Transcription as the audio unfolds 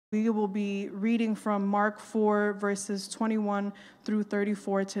We will be reading from Mark 4, verses 21 through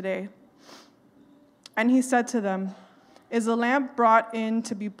 34 today. And he said to them, "Is a lamp brought in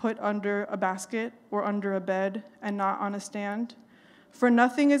to be put under a basket or under a bed and not on a stand? For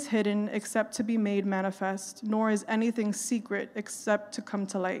nothing is hidden except to be made manifest, nor is anything secret except to come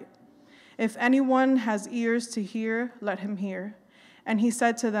to light. If anyone has ears to hear, let him hear." And he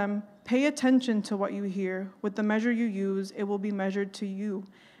said to them, "Pay attention to what you hear. With the measure you use, it will be measured to you,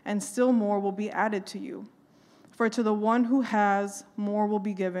 and still more will be added to you. For to the one who has, more will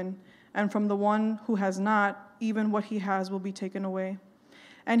be given, and from the one who has not, even what he has will be taken away."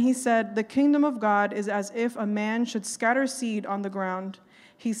 And he said, "The kingdom of God is as if a man should scatter seed on the ground.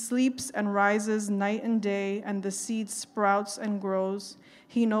 He sleeps and rises night and day, and the seed sprouts and grows.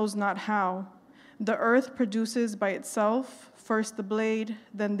 He knows not how. The earth produces by itself first the blade,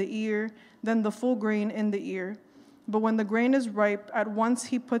 then the ear, then the full grain in the ear. But when the grain is ripe, at once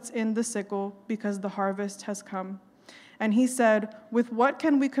he puts in the sickle, because the harvest has come." And he said, "With what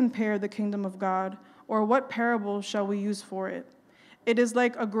can we compare the kingdom of God? Or what parable shall we use for it? It is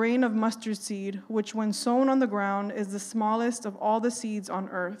like a grain of mustard seed, which when sown on the ground is the smallest of all the seeds on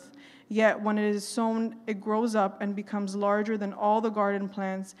earth. Yet when it is sown, it grows up and becomes larger than all the garden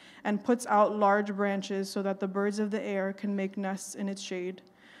plants, and puts out large branches so that the birds of the air can make nests in its shade."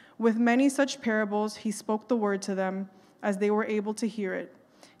 With many such parables he spoke the word to them, as they were able to hear it.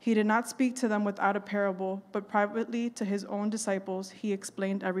 He did not speak to them without a parable, but privately to his own disciples he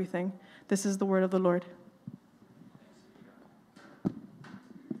explained everything. This is the word of the Lord.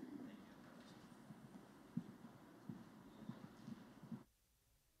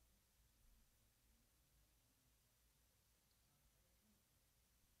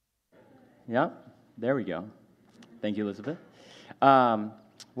 Yeah, there we go. Thank you, Elizabeth.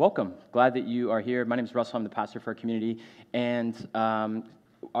 Welcome. Glad that you are here. My name is Russell. I'm the pastor for our community. And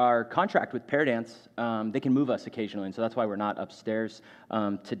our contract with Paradance, they can move us occasionally, and so that's why we're not upstairs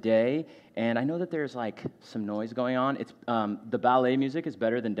today. And I know that there's like some noise going on. It's the ballet music is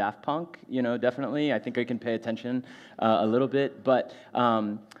better than Daft Punk, definitely. I think I can pay attention a little bit. But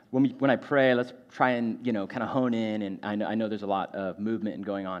when I pray, let's try and kind of hone in. And I know there's a lot of movement and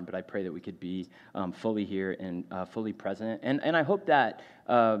going on, but I pray that we could be fully here and fully present. And I hope that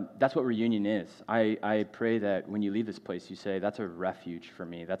that's what reunion is. I pray that when you leave this place, you say, "That's a refuge for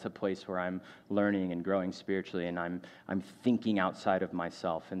me. That's a place where I'm learning and growing spiritually, and I'm thinking outside of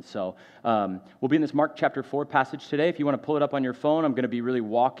myself." And so we'll be in this Mark chapter 4 passage today. If you want to pull it up on your phone, I'm going to be really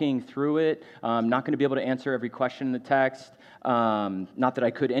walking through it. I'm not going to be able to answer every question in the text. Not that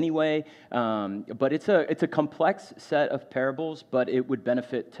I could anyway, but it's a complex set of parables, but it would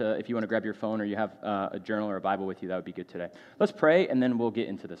benefit if you want to grab your phone or you have a journal or a Bible with you, that would be good today. Let's pray, and then we'll get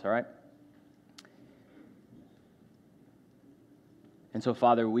into this, all right? And so,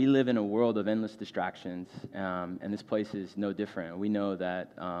 Father, we live in a world of endless distractions, and this place is no different. We know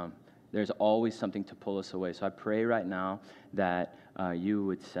that there's always something to pull us away. So I pray right now that you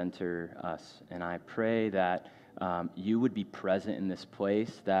would center us, and I pray that you would be present in this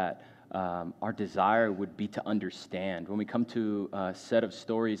place, that our desire would be to understand. When we come to a set of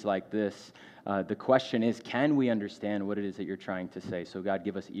stories like this, the question is, can we understand what it is that you're trying to say? So God,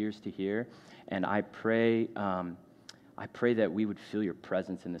 give us ears to hear, and I pray that we would feel your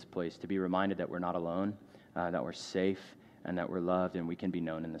presence in this place, to be reminded that we're not alone, that we're safe, and that we're loved, and we can be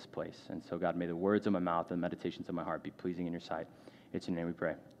known in this place. And so God, may the words of my mouth and the meditations of my heart be pleasing in your sight. It's in your name we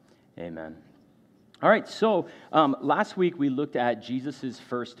pray. Amen. All right, so last week we looked at Jesus'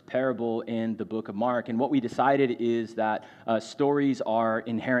 first parable in the book of Mark, and what we decided is that stories are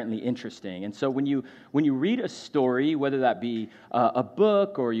inherently interesting. And so when you read a story, whether that be a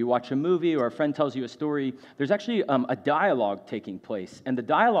book or you watch a movie or a friend tells you a story, there's actually a dialogue taking place. And the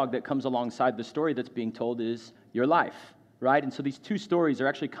dialogue that comes alongside the story that's being told is your life. Right? And so these two stories are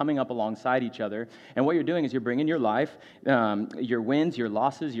actually coming up alongside each other. And what you're doing is you're bringing your life, your wins, your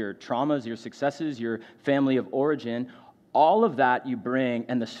losses, your traumas, your successes, your family of origin, all of that you bring,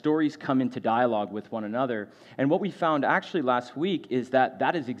 and the stories come into dialogue with one another. And what we found actually last week is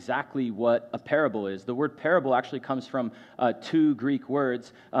that is exactly what a parable is. The word parable actually comes from two Greek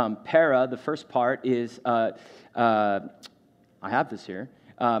words. Para, the first part is, I have this here,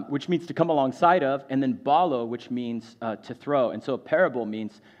 which means to come alongside of, and then balo, which means to throw. And so a parable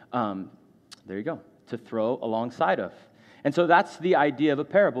means, there you go, to throw alongside of. And so that's the idea of a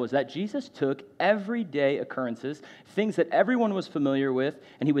parable, is that Jesus took everyday occurrences, things that everyone was familiar with,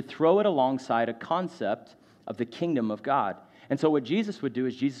 and he would throw it alongside a concept of the kingdom of God. And so what Jesus would do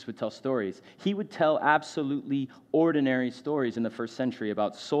is Jesus would tell stories. He would tell absolutely ordinary stories in the first century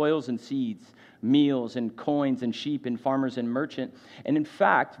about soils and seeds, meals and coins and sheep and farmers and merchant. And in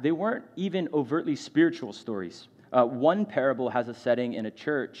fact, they weren't even overtly spiritual stories. One parable has a setting in a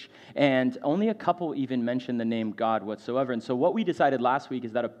church, and only a couple even mention the name God whatsoever. And so what we decided last week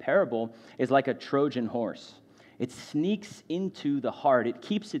is that a parable is like a Trojan horse. It sneaks into the heart. It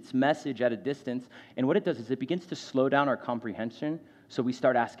keeps its message at a distance, and what it does is it begins to slow down our comprehension, so we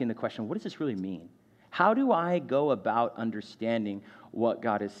start asking the question, what does this really mean? How do I go about understanding what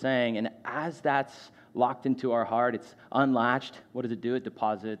God is saying? And as that's locked into our heart, it's unlatched. What does it do? It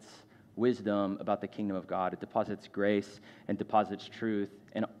deposits wisdom about the kingdom of God. It deposits grace and deposits truth.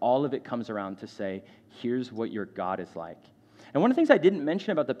 And all of it comes around to say, here's what your God is like. And one of the things I didn't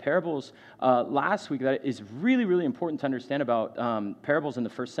mention about the parables last week that is really, really important to understand about parables in the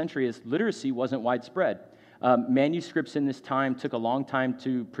first century is literacy wasn't widespread. Manuscripts in this time took a long time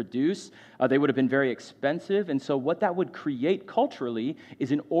to produce. They would have been very expensive. And so what that would create culturally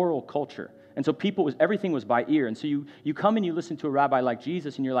is an oral culture. And so everything was by ear. And so you come and you listen to a rabbi like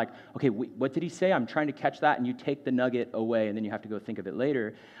Jesus, and you're like, okay, what did he say? I'm trying to catch that. And you take the nugget away, and then you have to go think of it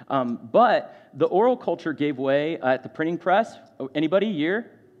later. But the oral culture gave way at the printing press. Anybody? Year?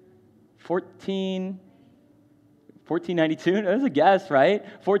 1492, that's a guess, right?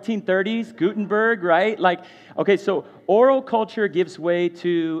 1430s, Gutenberg, right? Okay, so oral culture gives way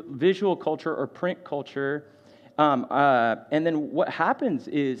to visual culture or print culture. And then what happens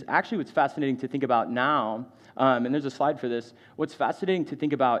is, actually what's fascinating to think about now, and there's a slide for this, what's fascinating to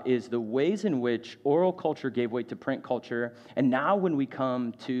think about is the ways in which oral culture gave way to print culture, and now when we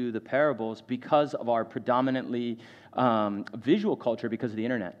come to the parables, because of our predominantly visual culture, because of the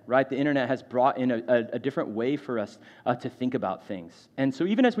internet, right? The internet has brought in a different way for us to think about things. And so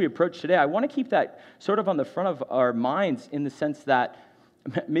even as we approach today, I want to keep that sort of on the front of our minds in the sense that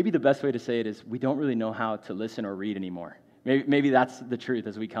maybe the best way to say it is we don't really know how to listen or read anymore. Maybe that's the truth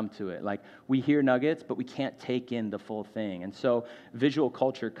as we come to it. Like, we hear nuggets, but we can't take in the full thing. And so visual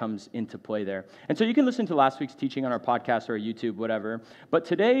culture comes into play there. And so you can listen to last week's teaching on our podcast or YouTube, whatever. But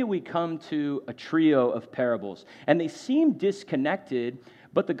today we come to a trio of parables. And they seem disconnected,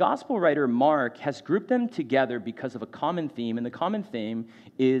 but the gospel writer Mark has grouped them together because of a common theme. And the common theme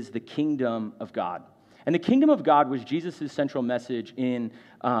is the kingdom of God. And the kingdom of God was Jesus' central message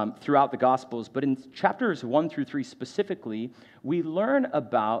throughout the Gospels. But in chapters 1 through 3 specifically, we learn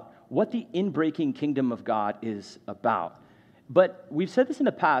about what the inbreaking kingdom of God is about. But we've said this in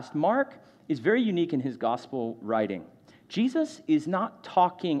the past, Mark is very unique in his gospel writing. Jesus is not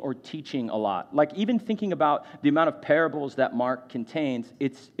talking or teaching a lot. Like, even thinking about the amount of parables that Mark contains,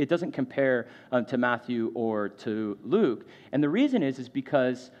 it doesn't compare to Matthew or to Luke. And the reason is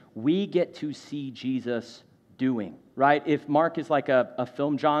because we get to see Jesus doing, right? If Mark is like a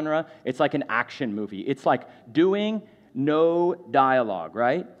film genre, it's like an action movie. It's like doing, no dialogue,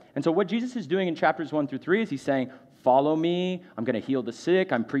 right? And so what Jesus is doing in chapters 1 through 3 is he's saying, follow me, I'm going to heal the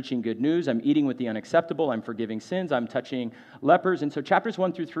sick, I'm preaching good news, I'm eating with the unacceptable, I'm forgiving sins, I'm touching lepers. And so chapters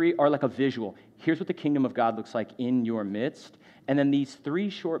 1 through 3 are like a visual. Here's what the kingdom of God looks like in your midst. And then these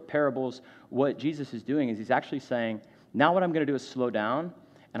 3 short parables, what Jesus is doing is he's actually saying, now what I'm going to do is slow down,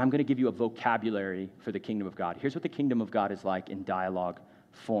 and I'm going to give you a vocabulary for the kingdom of God. Here's what the kingdom of God is like in dialogue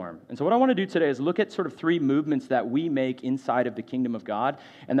form. And so what I want to do today is look at sort of 3 movements that we make inside of the kingdom of God,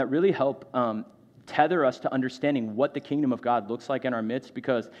 and that really help tether us to understanding what the kingdom of God looks like in our midst,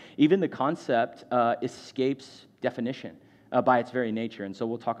 because even the concept escapes definition by its very nature. And so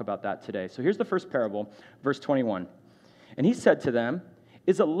we'll talk about that today. So here's the first parable, verse 21. And he said to them,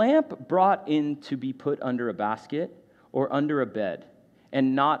 is a lamp brought in to be put under a basket or under a bed,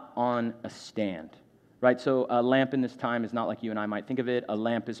 and not on a stand? Right, so a lamp in this time is not like you and I might think of it. A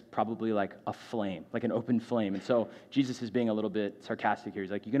lamp is probably like a flame, like an open flame. And so Jesus is being a little bit sarcastic here.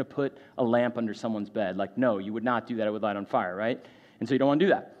 He's like, you're going to put a lamp under someone's bed. Like, no, you would not do that. It would light on fire, right? And so you don't want to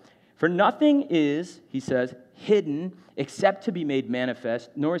do that. For nothing is, he says, hidden except to be made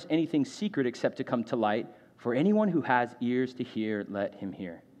manifest, nor is anything secret except to come to light. For anyone who has ears to hear, let him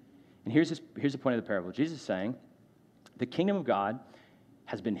hear. And here's the point of the parable. Jesus is saying, the kingdom of God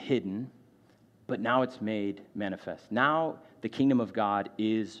has been hidden, but now it's made manifest. Now the kingdom of God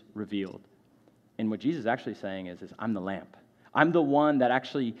is revealed. And what Jesus is actually saying is I'm the lamp. I'm the one that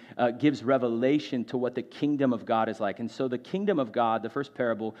actually gives revelation to what the kingdom of God is like. And so the kingdom of God, the first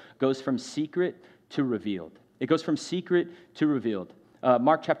parable, goes from secret to revealed. It goes from secret to revealed.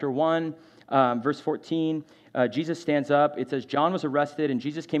 Mark chapter 1, verse 14, Jesus stands up. It says, John was arrested, and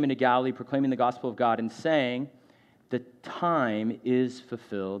Jesus came into Galilee proclaiming the gospel of God and saying, the time is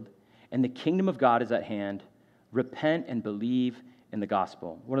fulfilled, and the kingdom of God is at hand. Repent and believe in the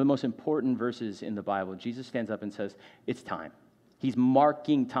gospel. One of the most important verses in the Bible. Jesus stands up and says, it's time. He's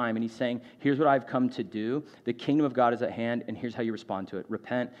marking time, and he's saying, here's what I've come to do. The kingdom of God is at hand, and here's how you respond to it.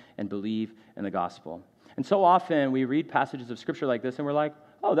 Repent and believe in the gospel. And so often we read passages of Scripture like this, and we're like,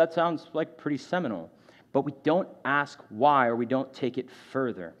 oh, that sounds like pretty seminal. But we don't ask why, or we don't take it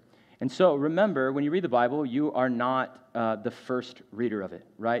further. And so remember, when you read the Bible, you are not the first reader of it,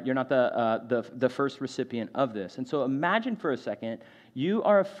 right? You're not the first recipient of this. And so imagine for a second, you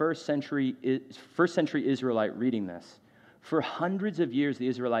are a first century Israelite reading this. For hundreds of years, the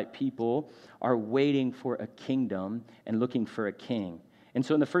Israelite people are waiting for a kingdom and looking for a king. And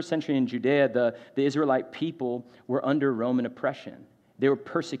so in the first century in Judea, the Israelite people were under Roman oppression. They were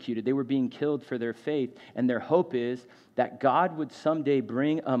persecuted. They were being killed for their faith. And their hope is that God would someday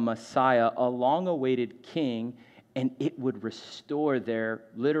bring a Messiah, a long-awaited king, and it would restore their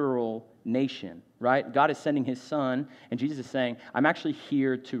literal nation, right? God is sending his son, and Jesus is saying, I'm actually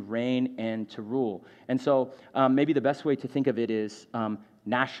here to reign and to rule. And so maybe the best way to think of it is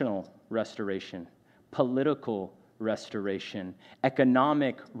national restoration, political restoration,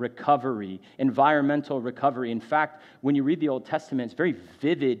 economic recovery, environmental recovery. In fact, when you read the Old Testament, it's very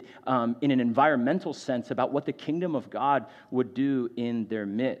vivid in an environmental sense about what the kingdom of God would do in their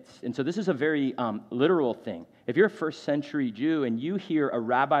midst. And so this is a very literal thing. If you're a first century Jew and you hear a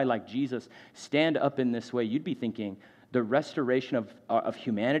rabbi like Jesus stand up in this way, you'd be thinking the restoration of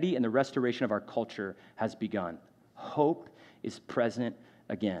humanity and the restoration of our culture has begun. Hope is present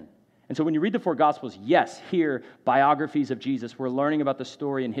again. And so when you read the four Gospels, yes, here, biographies of Jesus. We're learning about the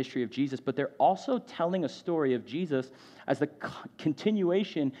story and history of Jesus, but they're also telling a story of Jesus as the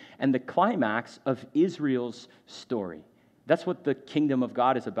continuation and the climax of Israel's story. That's what the kingdom of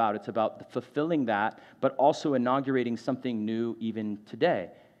God is about. It's about fulfilling that, but also inaugurating something new even today.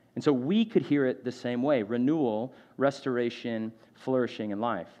 And so we could hear it the same way: renewal, restoration, flourishing in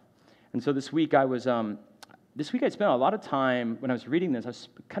life. And so this week I spent a lot of time, when I was reading this, I was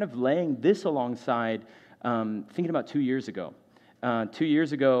kind of laying this alongside thinking about 2 years ago. 2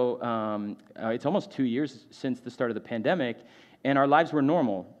 years ago, it's almost 2 years since the start of the pandemic, and our lives were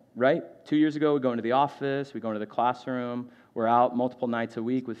normal, right? 2 years ago, we go into the office, we go into the classroom, we're out multiple nights a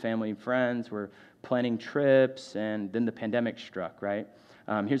week with family and friends, we're planning trips, and then the pandemic struck, right?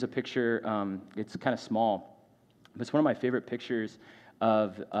 Here's a picture. It's kind of small, but it's one of my favorite pictures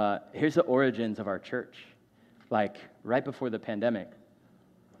of, here's the origins of our church. Like right before the pandemic.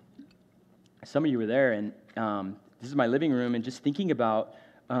 Some of you were there, and this is my living room, and just thinking about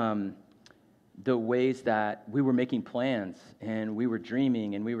the ways that we were making plans, and we were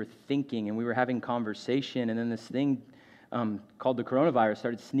dreaming, and we were thinking, and we were having conversation, and then this thing called the coronavirus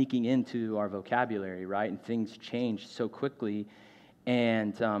started sneaking into our vocabulary, right? And things changed so quickly,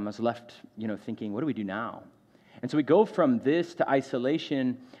 and I was left, thinking, what do we do now? And so we go from this to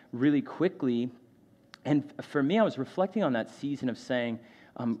isolation really quickly. And for me, I was reflecting on that season of saying,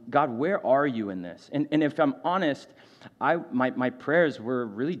 God, where are you in this? And if I'm honest, my prayers were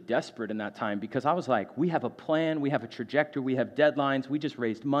really desperate in that time, because I was like, we have a plan, we have a trajectory, we have deadlines, we just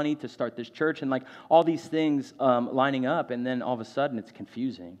raised money to start this church, and like all these things lining up, and then all of a sudden it's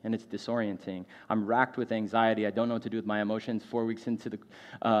confusing and it's disorienting. I'm racked with anxiety. I don't know what to do with my emotions. 4 weeks into the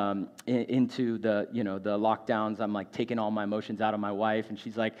the lockdowns, I'm like taking all my emotions out of my wife, and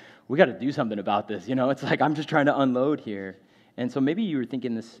she's like, we got to do something about this. It's like I'm just trying to unload here. And so maybe you were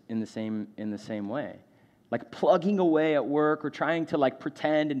thinking this in the same way, like plugging away at work or trying to like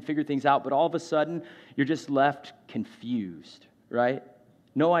pretend and figure things out, but all of a sudden you're just left confused, right?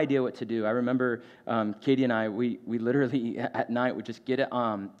 No idea what to do. I remember Katie and I, we literally at night would just get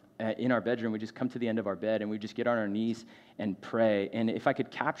in our bedroom, we just come to the end of our bed and we just get on our knees and pray. And if I could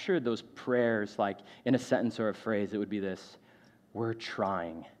capture those prayers like in a sentence or a phrase, it would be this: we're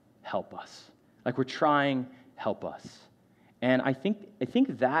trying, help us. Like we're trying, help us. And I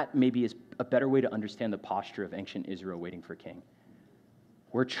think that maybe is a better way to understand the posture of ancient Israel waiting for a king.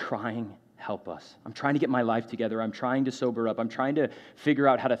 We're trying, help us. I'm trying to get my life together. I'm trying to sober up. I'm trying to figure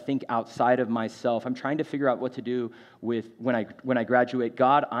out how to think outside of myself. I'm trying to figure out what to do with when I graduate.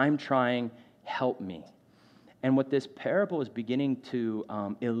 God, I'm trying, help me. And what this parable is beginning to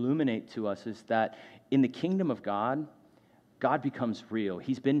illuminate to us is that in the kingdom of God, God becomes real.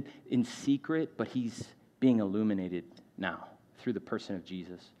 He's been in secret, but he's being illuminated now through the person of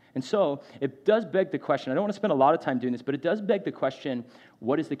Jesus. And so it does beg the question, I don't want to spend a lot of time doing this, but it does beg the question,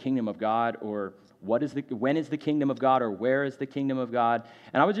 what is the kingdom of God? Or when is the kingdom of God? Or where is the kingdom of God?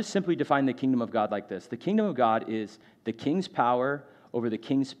 And I would just simply define the kingdom of God like this. The kingdom of God is the king's power over the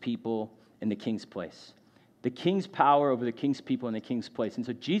king's people in the king's place. The king's power over the king's people in the king's place. And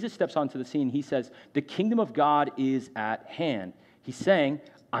so Jesus steps onto the scene. He says, the kingdom of God is at hand. He's saying,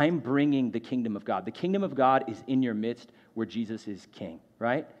 I'm bringing the kingdom of God. The kingdom of God is in your midst where Jesus is king,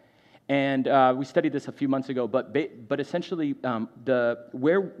 right? And we studied this a few months ago, but essentially,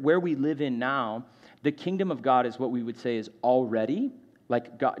 where we live in now, the kingdom of God is what we would say is already,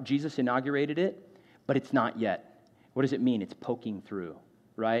 like God, Jesus inaugurated it, but it's not yet. What does it mean? It's poking through,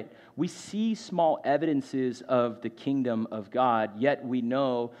 right? We see small evidences of the kingdom of God, yet we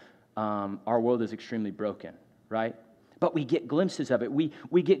know our world is extremely broken, right? But we get glimpses of it. We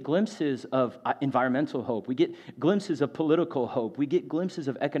get glimpses of environmental hope. We get glimpses of political hope. We get glimpses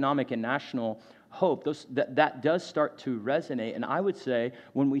of economic and national hope. That does start to resonate. And I would say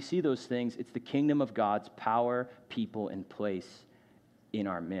when we see those things, it's the kingdom of God's power, people, and place in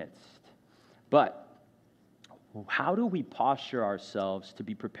our midst. But how do we posture ourselves to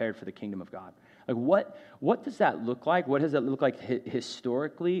be prepared for the kingdom of God? Like what does that look like? What does that look like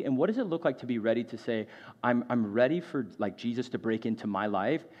historically? And what does it look like to be ready to say, I'm ready for like Jesus to break into my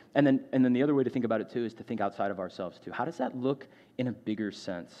life? And then the other way to think about it too is to think outside of ourselves too. How does that look in a bigger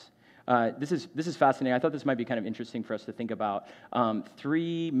sense? This is fascinating. I thought this might be kind of interesting for us to think about.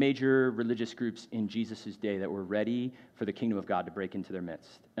 Three major religious groups in Jesus' day that were ready for the kingdom of God to break into their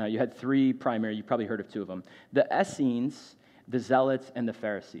midst. You had three primary, you've probably heard of two of them. The Essenes, the Zealots, and the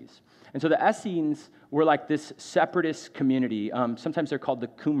Pharisees. And so the Essenes were like this separatist community. Sometimes they're called the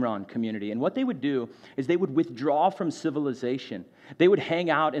Qumran community. And what they would do is they would withdraw from civilization. They would hang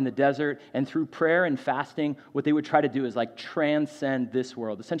out in the desert, and through prayer and fasting, what they would try to do is like transcend this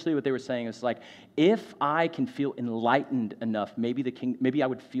world. Essentially what they were saying is like, if I can feel enlightened enough, maybe I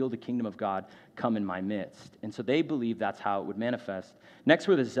would feel the kingdom of God come in my midst. And so they believed that's how it would manifest. Next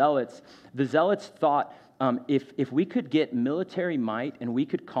were the Zealots. The Zealots thought, if we could get military might and we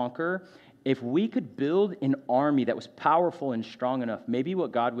could conquer, if we could build an army that was powerful and strong enough, maybe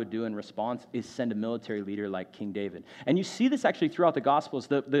what God would do in response is send a military leader like King David. And you see this actually throughout the Gospels.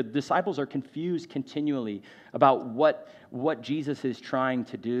 The disciples are confused continually about what Jesus is trying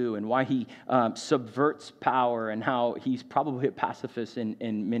to do and why he subverts power and how he's probably a pacifist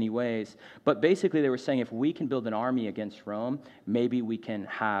in many ways. But basically they were saying if we can build an army against Rome, maybe we can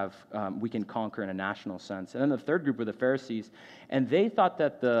conquer in a national sense. And then the third group were the Pharisees, and they thought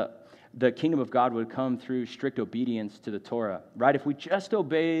that the kingdom of God would come through strict obedience to the Torah, right? If we just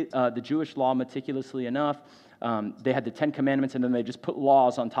obey the Jewish law meticulously enough, they had the 10 Commandments, and then they just put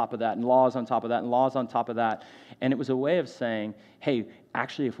laws on top of that, and laws on top of that, and laws on top of that. And it was a way of saying, hey,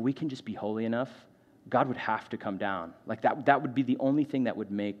 actually, if we can just be holy enough, God would have to come down. Like that would be the only thing that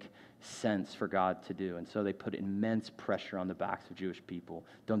would make sense for God to do. And so they put immense pressure on the backs of Jewish people.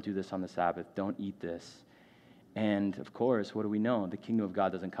 Don't do this on the Sabbath. Don't eat this. And of course, what do we know? The kingdom of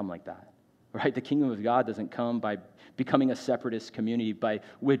God doesn't come like that, right? The kingdom of God doesn't come by becoming a separatist community, by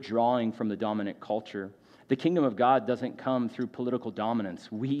withdrawing from the dominant culture. The kingdom of God doesn't come through political dominance.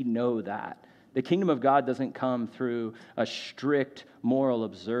 We know that. The kingdom of God doesn't come through a strict moral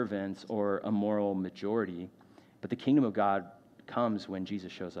observance or a moral majority, but the kingdom of God comes when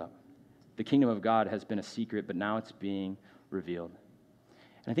Jesus shows up. The kingdom of God has been a secret, but now it's being revealed.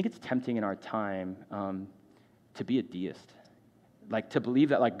 And I think it's tempting in our time to be a deist, like to believe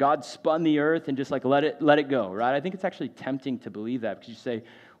that like God spun the earth and just like let it go, right? I think it's actually tempting to believe that because you say,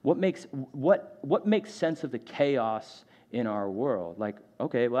 what makes sense of the chaos in our world? Like,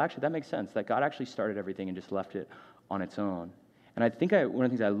 okay, well actually that makes sense, that God actually started everything and just left it on its own. And I think one of the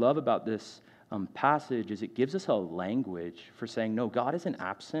things I love about this passage is it gives us a language for saying, no, God isn't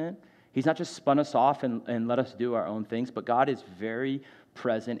absent. He's not just spun us off and let us do our own things, but God is very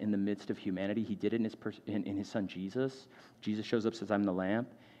present in the midst of humanity. He did it in his son Jesus. Jesus shows up, says, I'm the lamp,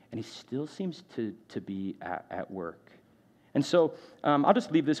 and he still seems to be at work. And so I'll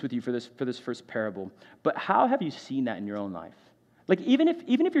just leave this with you for this first parable. But how have you seen that in your own life? Like even if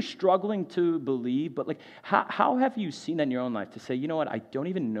you're struggling to believe, but like how have you seen that in your own life to say, you know what, I don't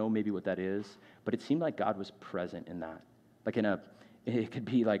even know maybe what that is, but it seemed like God was present in that. Like it could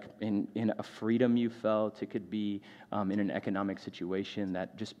be like in a freedom you felt. It could be in an economic situation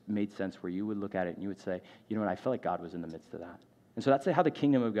that just made sense where you would look at it and you would say, you know what, I feel like God was in the midst of that. And so that's how the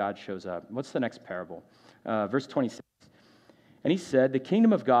kingdom of God shows up. What's the next parable? Verse 26. And he said, the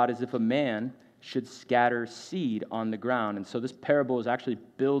kingdom of God is if a man should scatter seed on the ground. And so this parable is actually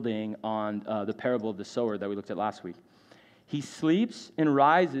building on the parable of the sower that we looked at last week. He sleeps and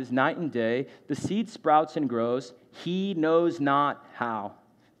rises night and day. The seed sprouts and grows. He knows not how.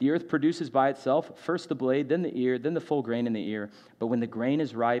 The earth produces by itself first the blade, then the ear, then the full grain in the ear. But when the grain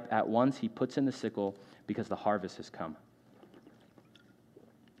is ripe, at once he puts in the sickle because the harvest has come.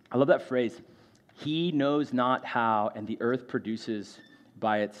 I love that phrase. He knows not how, and the earth produces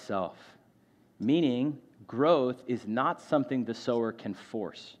by itself. Meaning, growth is not something the sower can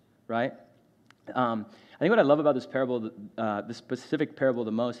force, right? I think what I love about this parable, this specific parable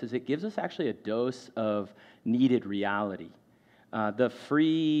the most, is it gives us actually a dose of needed reality. The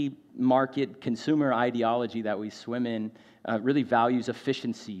free market consumer ideology that we swim in really values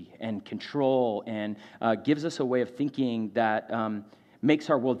efficiency and control and gives us a way of thinking that makes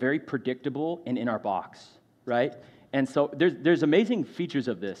our world very predictable and in our box, right? And so there's amazing features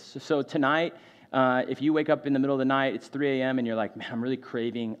of this. So tonight, if you wake up in the middle of the night, it's 3 a.m., and you're like, man, I'm really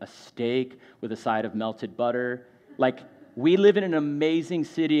craving a steak with a side of melted butter. Like, we live in an amazing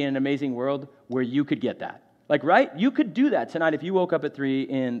city and an amazing world where you could get that. Like, right? You could do that tonight if you woke up at 3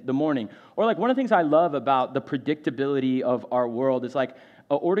 in the morning. Or like one of the things I love about the predictability of our world is like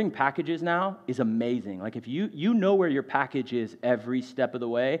ordering packages now is amazing. Like if you know where your package is every step of the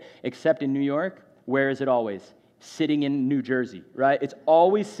way, except in New York, where is it always? Sitting in New Jersey, right? It's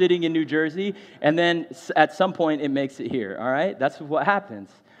always sitting in New Jersey, and then at some point it makes it here, all right? That's what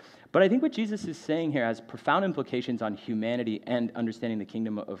happens. But I think what Jesus is saying here has profound implications on humanity and understanding the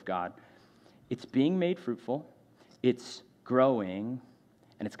kingdom of God. It's being made fruitful, it's growing,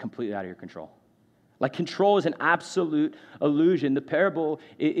 and it's completely out of your control. Like control is an absolute illusion. The parable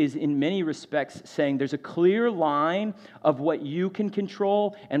is in many respects saying there's a clear line of what you can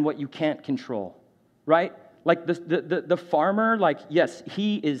control and what you can't control, right? Like the farmer, like, yes,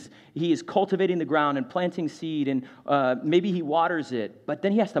 he is cultivating the ground and planting seed, and maybe he waters it, but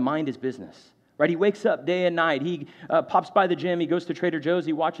then he has to mind his business, right? He wakes up day and night. He pops by the gym. He goes to Trader Joe's.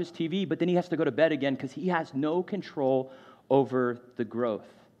 He watches TV, but then he has to go to bed again because he has no control over the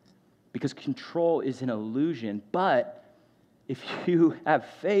growth, because control is an illusion. But if you have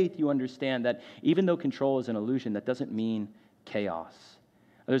faith, you understand that even though control is an illusion, that doesn't mean chaos.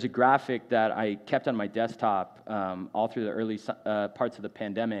 There's a graphic that I kept on my desktop all through the early parts of the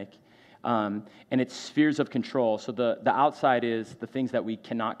pandemic, and it's spheres of control. So the outside is the things that we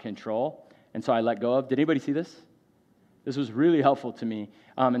cannot control, and so I let go of. Did anybody see this? This was really helpful to me,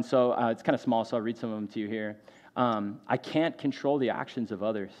 and so it's kind of small, so I'll read some of them to you here. I can't control the actions of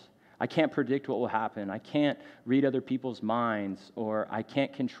others. I can't predict what will happen. I can't read other people's minds, or I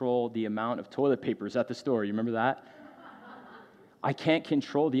can't control the amount of toilet papers at the store. You remember that? I can't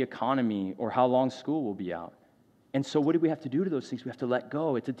control the economy or how long school will be out. And so what do we have to do to those things? We have to let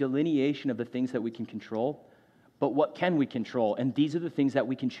go. It's a delineation of the things that we can control, but what can we control? And these are the things that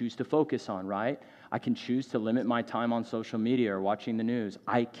we can choose to focus on, right? I can choose to limit my time on social media or watching the news.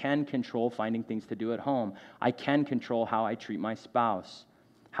 I can control finding things to do at home. I can control how I treat my spouse,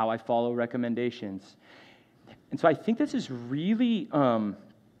 how I follow recommendations. And so I think this is really,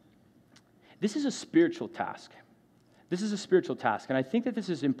 this is a spiritual task. This is a spiritual task, and I think that this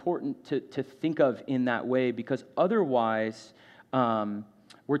is important to think of in that way, because otherwise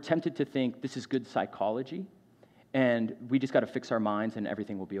we're tempted to think this is good psychology, and we just got to fix our minds and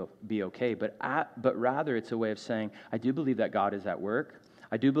everything will be okay. But rather, it's a way of saying, I do believe that God is at work.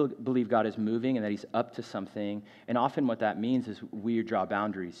 I do believe God is moving and that he's up to something, and often what that means is we draw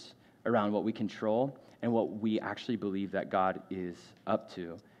boundaries around what we control and what we actually believe that God is up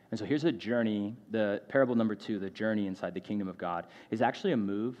to. And so here's a journey. The parable number 2, the journey inside the kingdom of God, is actually a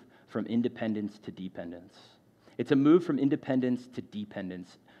move from independence to dependence. It's a move from independence to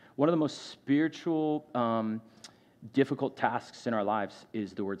dependence. One of the most spiritual, difficult tasks in our lives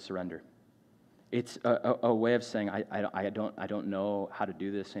is the word surrender. It's a way of saying, I don't know how to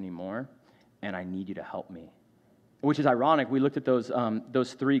do this anymore, and I need you to help me. Which is ironic. We looked at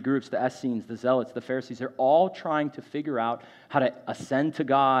those three groups, the Essenes, the Zealots, the Pharisees. They're all trying to figure out how to ascend to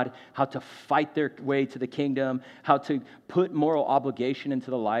God, how to fight their way to the kingdom, how to put moral obligation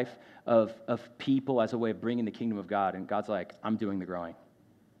into the life of people as a way of bringing the kingdom of God. And God's like, I'm doing the growing.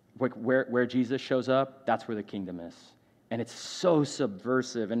 Where Jesus shows up, that's where the kingdom is. And it's so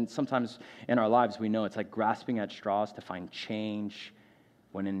subversive. And sometimes in our lives, we know it's like grasping at straws to find change,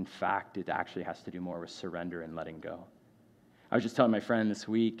 when in fact it actually has to do more with surrender and letting go. I was just telling my friend this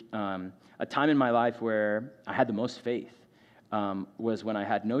week, a time in my life where I had the most faith was when I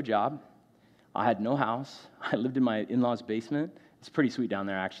had no job, I had no house, I lived in my in-laws' basement. It's pretty sweet down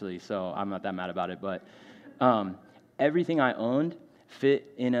there, actually, so I'm not that mad about it, but everything I owned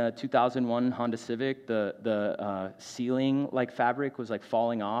fit in a 2001 Honda Civic. The ceiling fabric was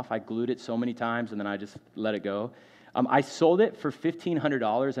falling off. I glued it so many times, and then I just let it go. I sold it for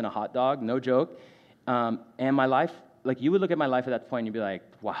 $1,500 and a hot dog, no joke. And my life, you would look at my life at that point and you'd be like,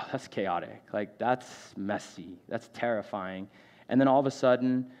 wow, that's chaotic. That's messy. That's terrifying. And then all of a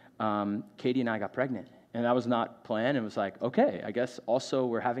sudden, Katie and I got pregnant. And that was not planned. It was like, okay, I guess also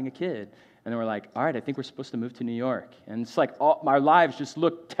we're having a kid. And then we're like, all right, I think we're supposed to move to New York. And it's like our lives just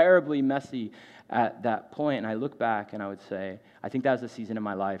look terribly messy at that point. And I look back and I would say, I think that was the season in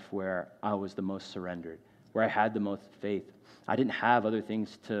my life where I was the most surrendered, where I had the most faith. I didn't have other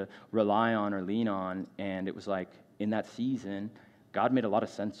things to rely on or lean on. And it was like, in that season, God made a lot of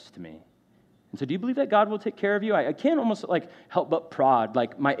sense to me. And so do you believe that God will take care of you? I can't almost like help but prod,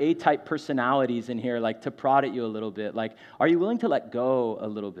 like my A-type personalities in here, like to prod at you a little bit. Like, are you willing to let go a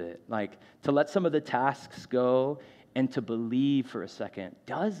little bit? Like to let some of the tasks go and to believe for a second,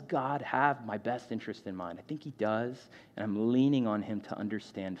 does God have my best interest in mind? I think he does, and I'm leaning on him to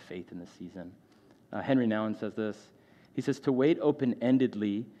understand faith in this season. Henry Nouwen says this. He says, to wait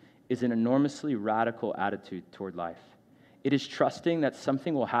open-endedly is an enormously radical attitude toward life. It is trusting that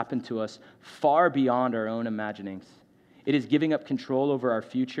something will happen to us far beyond our own imaginings. It is giving up control over our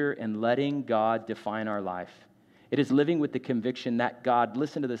future and letting God define our life. It is living with the conviction that God,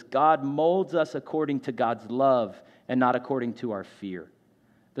 listen to this, God molds us according to God's love and not according to our fear.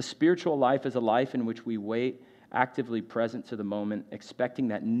 The spiritual life is a life in which we wait, actively present to the moment, expecting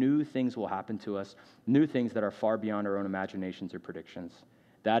that new things will happen to us, new things that are far beyond our own imaginations or predictions.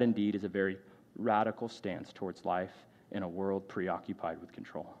 That indeed is a very radical stance towards life in a world preoccupied with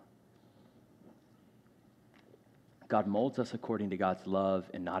control. God molds us according to God's love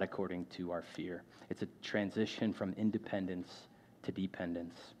and not according to our fear. It's a transition from independence to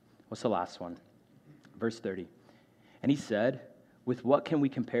dependence. What's the last one? Verse 30. And he said, with what can we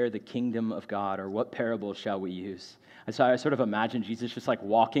compare the kingdom of God, or what parable shall we use? And so I sort of imagine Jesus just like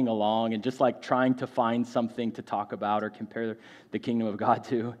walking along and just like trying to find something to talk about or compare the kingdom of God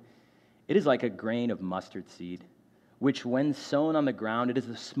to. It is like a grain of mustard seed, which when sown on the ground, it is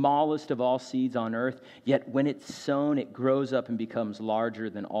the smallest of all seeds on earth, yet when it's sown, it grows up and becomes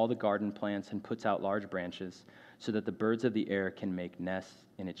larger than all the garden plants and puts out large branches, so that the birds of the air can make nests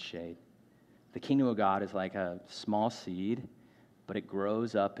in its shade. The kingdom of God is like a small seed, but it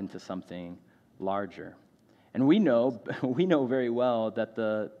grows up into something larger. And we know very well that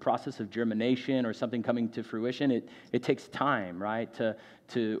the process of germination or something coming to fruition, it takes time, right,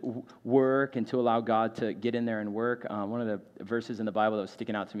 to work and to allow God to get in there and work. One of the verses in the Bible that was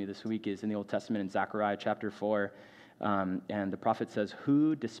sticking out to me this week is in the Old Testament in Zechariah chapter 4, and the prophet says,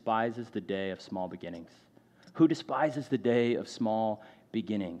 who despises the day of small beginnings? Who despises the day of small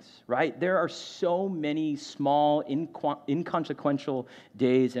beginnings, right? There are so many small, inconsequential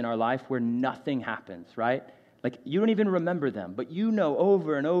days in our life where nothing happens, right? Like, you don't even remember them, but you know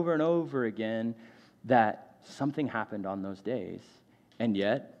over and over and over again that something happened on those days, and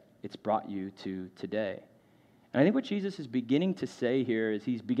yet it's brought you to today. And I think what Jesus is beginning to say here is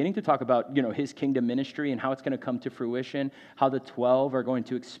he's beginning to talk about, his kingdom ministry and how it's going to come to fruition, how the 12 are going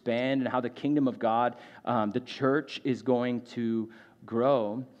to expand, and how the kingdom of God, the church, is going to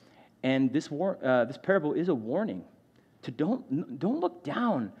grow. And this parable is a warning to don't look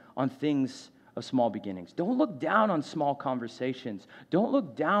down on things of small beginnings. Don't look down on small conversations. Don't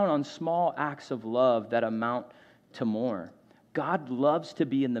look down on small acts of love that amount to more. God loves to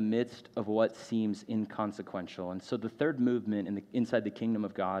be in the midst of what seems inconsequential. And so the third movement inside the kingdom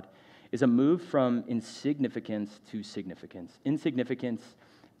of God is a move from insignificance to significance. Insignificance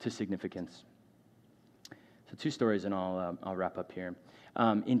to significance. So 2 stories, and I'll wrap up here.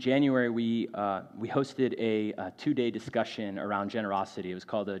 In January, we hosted a 2-day discussion around generosity. It was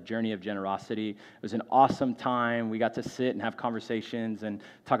called the Journey of Generosity. It was an awesome time. We got to sit and have conversations and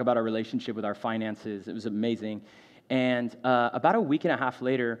talk about our relationship with our finances. It was amazing. And about a week and a half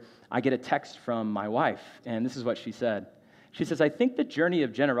later, I get a text from my wife, and this is what she said. She says, I think the Journey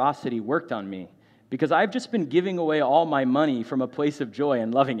of Generosity worked on me because I've just been giving away all my money from a place of joy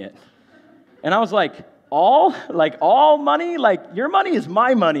and loving it. And I was like, all money? Like, your money is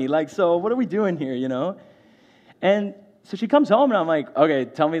my money. Like, so what are we doing here, And so she comes home, and I'm like, okay,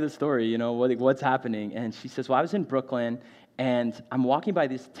 tell me the story, what's happening? And she says, well, I was in Brooklyn, and I'm walking by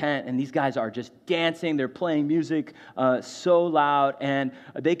this tent, and these guys are just dancing. They're playing music so loud, and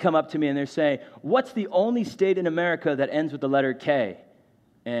they come up to me, and they're saying, what's the only state in America that ends with the letter K?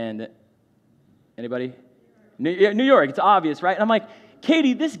 And anybody? New York. It's obvious, right? And I'm like,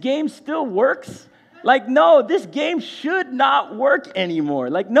 Katie, this game still works? Like, no, this game should not work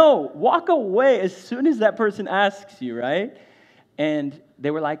anymore. Like, no, walk away as soon as that person asks you, right? And they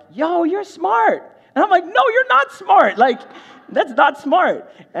were like, yo, you're smart. And I'm like, no, you're not smart. Like, that's not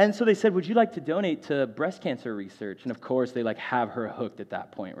smart. And so they said, would you like to donate to breast cancer research? And of course, they have her hooked at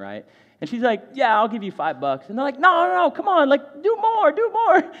that point, right? And she's like, yeah, I'll give you $5. And they're like, no, come on, do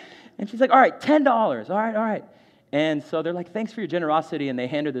more. And she's like, all right, $10. All right. And so they're like, thanks for your generosity. And they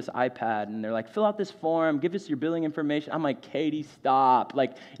hand her this iPad. And they're like, fill out this form. Give us your billing information. I'm like, Katie, stop.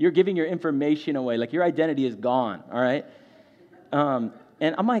 Like, you're giving your information away. Like, your identity is gone, all right? And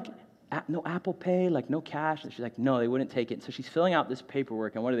I'm like, no Apple Pay, like no cash. And she's like, no, they wouldn't take it. So she's filling out this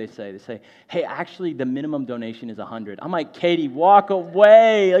paperwork. And what do they say? They say, hey, actually, the minimum donation is $100. I'm like, Katie, walk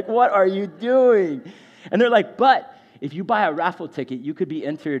away. Like, what are you doing? And they're like, but if you buy a raffle ticket, you could be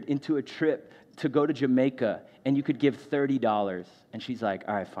entered into a trip to go to Jamaica, and you could give $30. And she's like,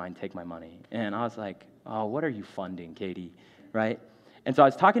 all right, fine, take my money. And I was like, oh, what are you funding, Katie, right? And so I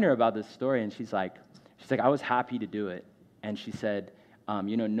was talking to her about this story, and she's like, I was happy to do it. And she said,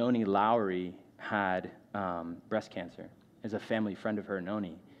 Noni Lowry had breast cancer. Is a family friend of her,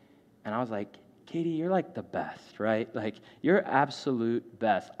 Noni. And I was like, Katie, you're like the best, right? Like, you're absolute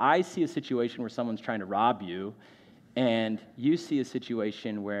best. I see a situation where someone's trying to rob you, and you see a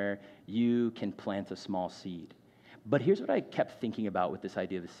situation where you can plant a small seed. But here's what I kept thinking about with this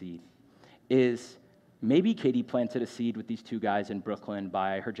idea of a seed, is maybe Katie planted a seed with these two guys in Brooklyn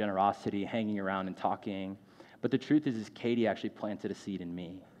by her generosity, hanging around and talking. But the truth is Katie actually planted a seed in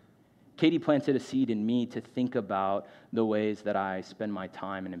me. Katie planted a seed in me to think about the ways that I spend my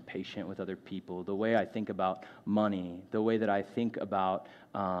time and am patient with other people, the way I think about money, the way that I think about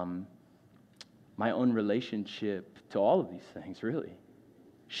my own relationship to all of these things, really.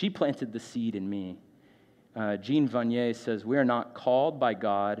 She planted the seed in me. Jean Vanier says, we are not called by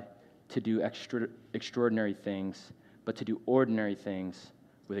God to do extraordinary things, but to do ordinary things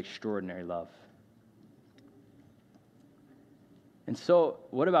with extraordinary love. And so,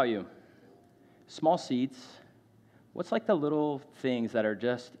 what about you? Small seeds. What's like the little things that are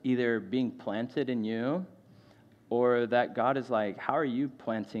just either being planted in you, or that God is like, how are you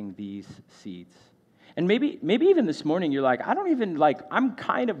planting these seeds? And maybe even this morning you're like, I'm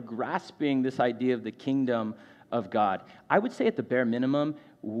kind of grasping this idea of the kingdom of God. I would say at the bare minimum,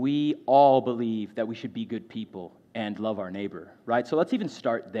 we all believe that we should be good people and love our neighbor, right? So let's even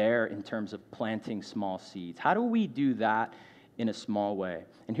start there in terms of planting small seeds. How do we do that in a small way?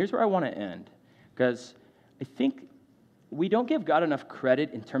 And here's where I want to end, because I think we don't give God enough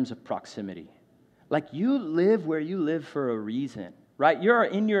credit in terms of proximity. Like, you live where you live for a reason, right? You're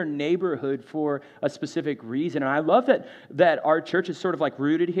in your neighborhood for a specific reason. And I love that our church is sort of like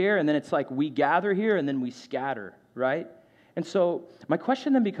rooted here, and then it's like we gather here and then we scatter, right? And so my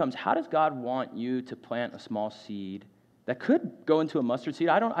question then becomes, how does God want you to plant a small seed that could go into a mustard seed?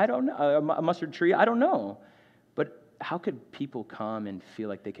 I don't know, a mustard tree, I don't know. But how could people come and feel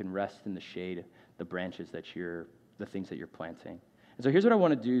like they can rest in the shade, the branches the things that you're planting? And so here's what I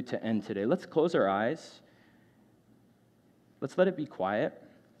want to do to end today. Let's close our eyes. Let's let it be quiet.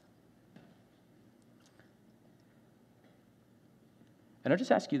 And I'll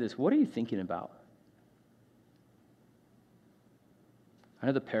just ask you this. What are you thinking about? I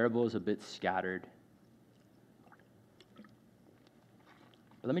know the parable is a bit scattered.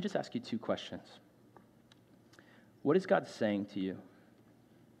 But let me just ask you two questions. What is God saying to you?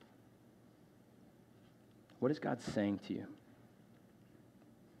 What is God saying to you?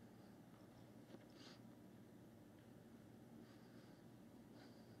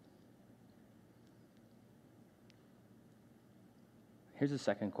 Here's the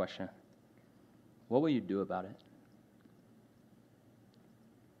second question. What will you do about it?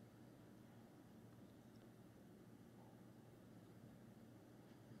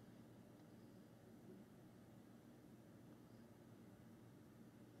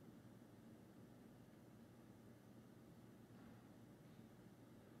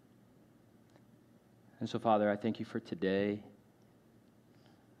 And so, Father, I thank you for today.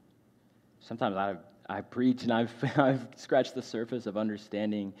 Sometimes I preach and I've scratched the surface of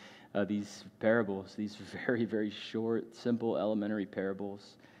understanding these parables, these very, very short, simple, elementary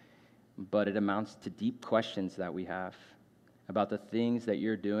parables. But it amounts to deep questions that we have about the things that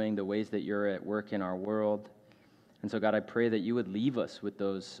you're doing, the ways that you're at work in our world. And so, God, I pray that you would leave us with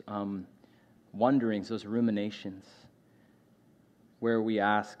those wonderings, those ruminations, where we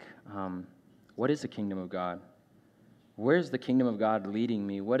ask, what is the kingdom of God? Where's the kingdom of God leading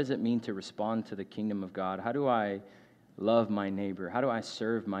me? What does it mean to respond to the kingdom of God? How do I love my neighbor? How do I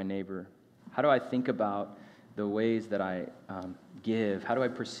serve my neighbor? How do I think about the ways that I give? How do I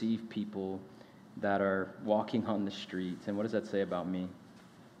perceive people that are walking on the streets? And what does that say about me?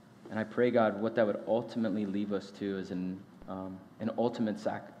 And I pray, God, what that would ultimately leave us to is an ultimate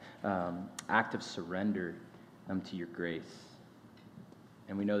act of surrender to your grace.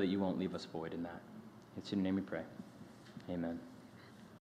 And we know that you won't leave us void in that. It's in your name we pray. Amen.